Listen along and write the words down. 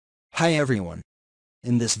Hi everyone.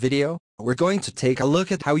 In this video, we're going to take a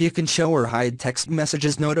look at how you can show or hide text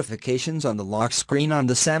messages notifications on the lock screen on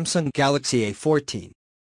the Samsung Galaxy A14.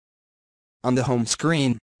 On the home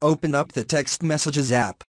screen, open up the Text Messages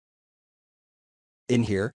app. In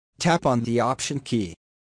here, tap on the Option key.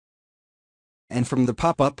 And from the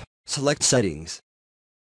pop-up, select Settings.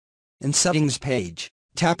 In Settings page,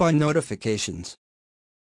 tap on Notifications.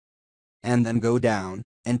 And then go down,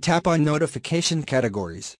 and tap on Notification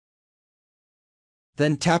Categories.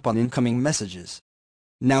 Then tap on Incoming Messages.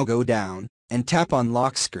 Now go down, and tap on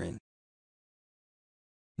Lock Screen.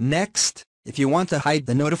 Next, if you want to hide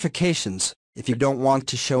the notifications, if you don't want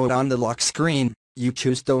to show it on the lock screen, you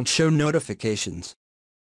choose Don't Show Notifications.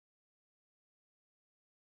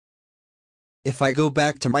 If I go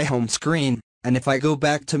back to my home screen, and if I go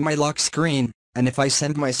back to my lock screen, and if I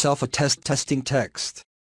send myself a testing text,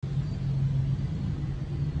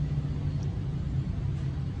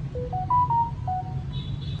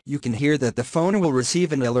 you can hear that the phone will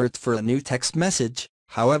receive an alert for a new text message.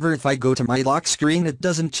 However, if I go to my lock screen, it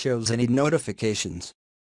doesn't show any notifications.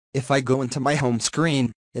 If I go into my home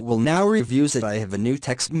screen, it will now review that I have a new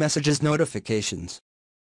text messages notifications.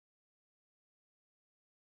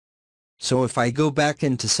 So if I go back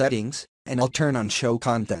into Settings, and I'll turn on Show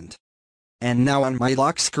Content. And now on my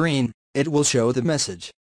lock screen, it will show the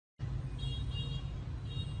message.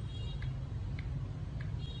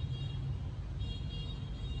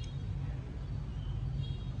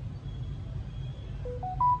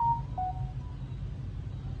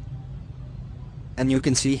 And you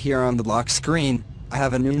can see here on the lock screen, I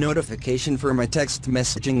have a new notification for my text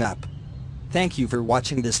messaging app. Thank you for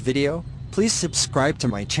watching this video. Please subscribe to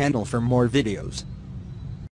my channel for more videos.